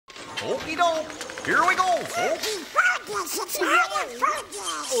Okie doke. Here we go, folks. Sounds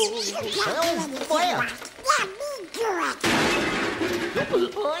fast.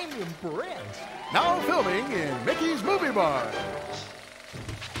 I'm impressed. Now filming in Mickey's Movie Bar.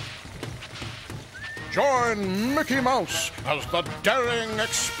 Join Mickey Mouse as the daring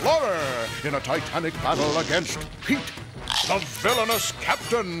explorer in a titanic battle against Pete, the villainous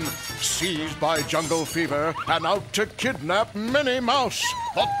captain, seized by jungle fever and out to kidnap Minnie Mouse,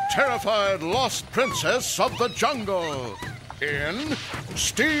 the terrified lost princess of the jungle. In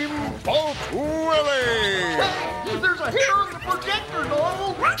Steamboat Willie. There's a hair in the projector,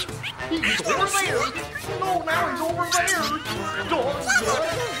 Donald. He's over there. No, now he's over there. Donald.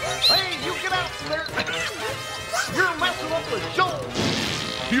 Hey, you get out there. You're messing up the show.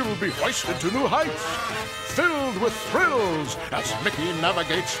 He'll be hoisted to new heights, filled with thrills as Mickey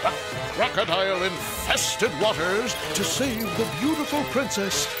navigates the crocodile-infested waters to save the beautiful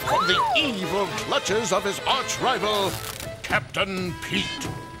princess from the evil clutches of his arch-rival, Captain Pete.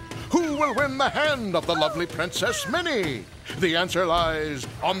 Who will win the hand of the lovely Princess Minnie? The answer lies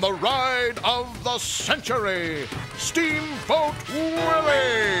on the ride of the century, Steamboat Willie.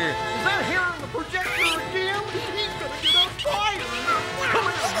 Is that hair in the projector again? He's gonna get on fire.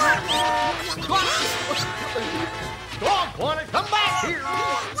 Doggone it, come back here.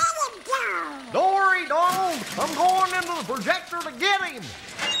 Don't worry, Donald. I'm going into the projector to get him.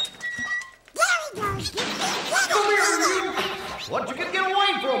 Come here, you. What, you can get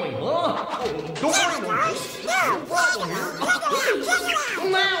away from me, huh? Don't worry, no problem here.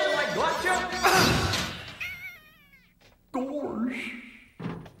 Now I gotcha. Gosh.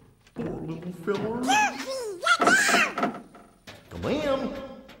 Poor little fella. Come in.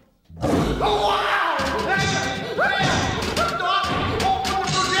 Oh, wow! Hey! Stop! Open the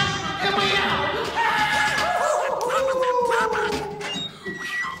projector! Get me out!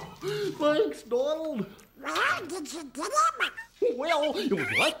 Thanks, Donald. Well, did you get him? Well, it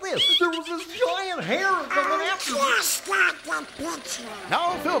was like this. There was this giant hair coming after me. Just got the picture.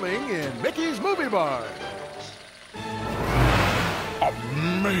 Now filming in Mickey's Movie Bar.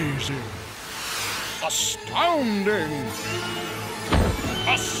 Amazing. Astounding.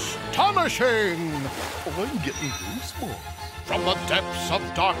 Astonishing. I'm getting goosebumps. From the depths of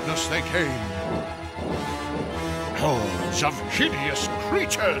darkness they came. Hordes of hideous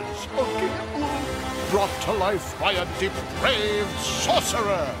creatures. Brought to life by a depraved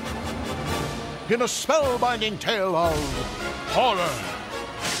sorcerer. In a spellbinding tale of horror,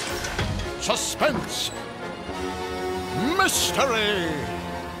 suspense, mystery,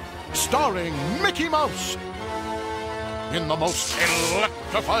 starring Mickey Mouse in the most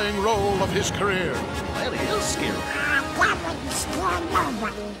electrifying role of his career. That is scary. That wouldn't scare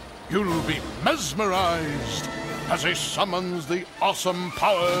nobody. You'll be mesmerized as he summons the awesome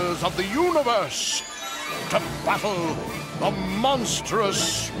powers of the universe to battle the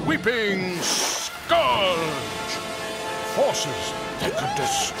monstrous sweeping scourge. Forces that could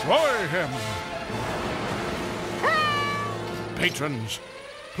destroy him. Patrons,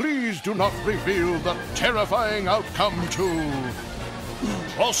 please do not reveal the terrifying outcome to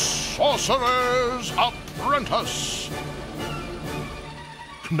The Sorcerer's Apprentice.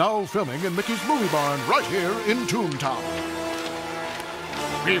 Now filming in Mickey's Movie Barn right here in Toontown.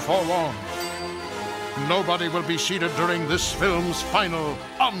 Be forewarned. Nobody will be seated during this film's final,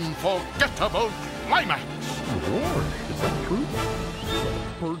 unforgettable climax. Lord, is that true?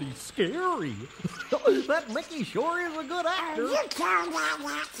 That's pretty scary. That Mickey sure is a good actor. You turned out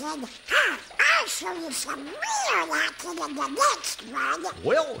acting. I'll show you some real acting in the next one.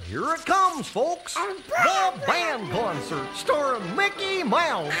 Well, here it comes, folks. The band concert starring Mickey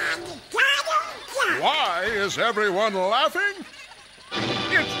Mouse. Why is everyone laughing?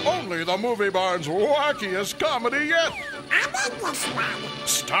 It's only the Movie Barn's wackiest comedy yet. I'm in this one.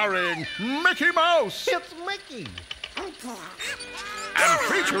 Starring Mickey Mouse. It's Mickey. Okay. And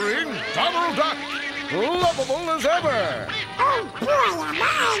featuring Donald Duck. Lovable as ever. Oh boy, am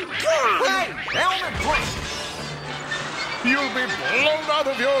I good. Hey, down and quick. You'll be blown out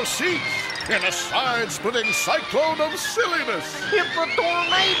of your seat in a side-splitting cyclone of silliness. It's a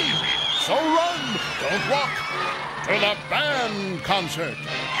tornado. So run, don't walk, to the band concert.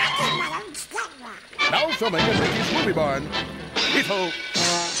 Now filming in Mickey's Movie Barn. It'll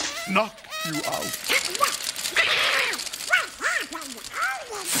knock you out.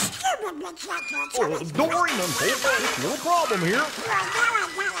 Oh, don't worry, none, folks. No problem here.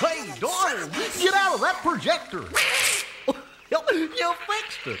 Hey, Donald, get out of that projector. You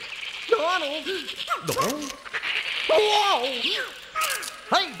fixed it. Donald. Whoa.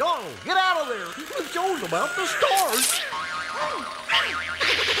 Hey, Donald, get out of there. The show's about to start.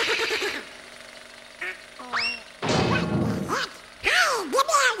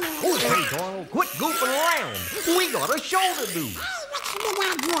 We got a show to do.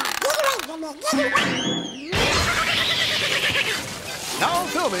 Now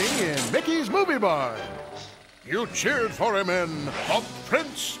filming in Mickey's Movie Bar. You cheered for him in The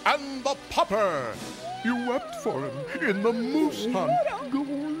Prince and the Pauper. You wept for him in The Moose Hunt.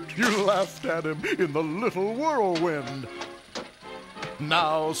 You laughed at him in The Little Whirlwind.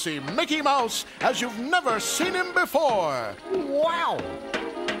 Now see Mickey Mouse as you've never seen him before. Wow!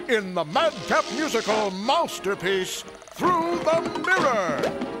 In the madcap musical masterpiece, Through the Mirror.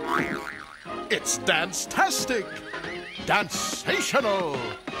 It's dance-tastic, dance-sational,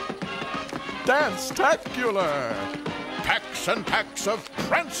 dance-tacular. Packs and packs of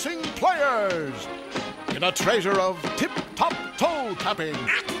prancing players in a treasure of tip-top toe-tapping.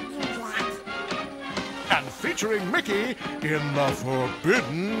 And featuring Mickey in the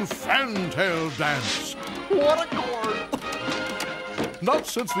forbidden fantail dance. What a gourd! Not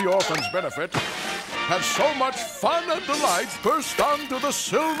since the Orphans' Benefit has so much fun and delight burst onto the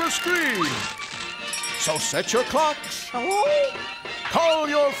silver screen. So set your clocks, call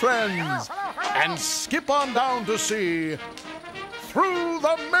your friends, and skip on down to see Through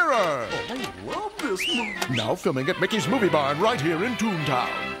the Mirror. I love this movie. Now filming at Mickey's Movie Barn right here in Toontown.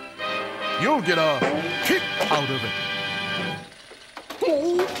 You'll get a kick out of it.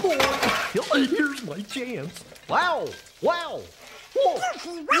 Oh, boy. Here's my chance. Wow. Wow. Whoa.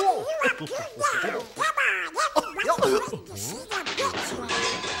 Whoa.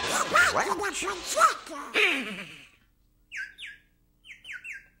 I got you, didn't I?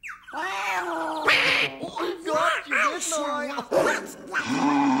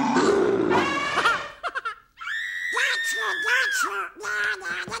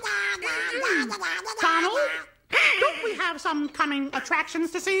 Donald, don't we have some coming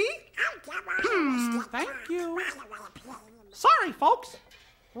attractions to see? Thank you. Sorry, folks.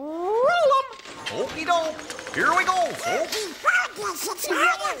 Roll 'em. Okie doke. Here we go, folks.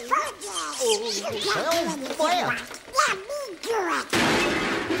 Sounds fast.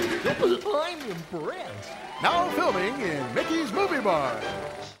 I'm impressed. Now filming in Mickey's Movie Barn.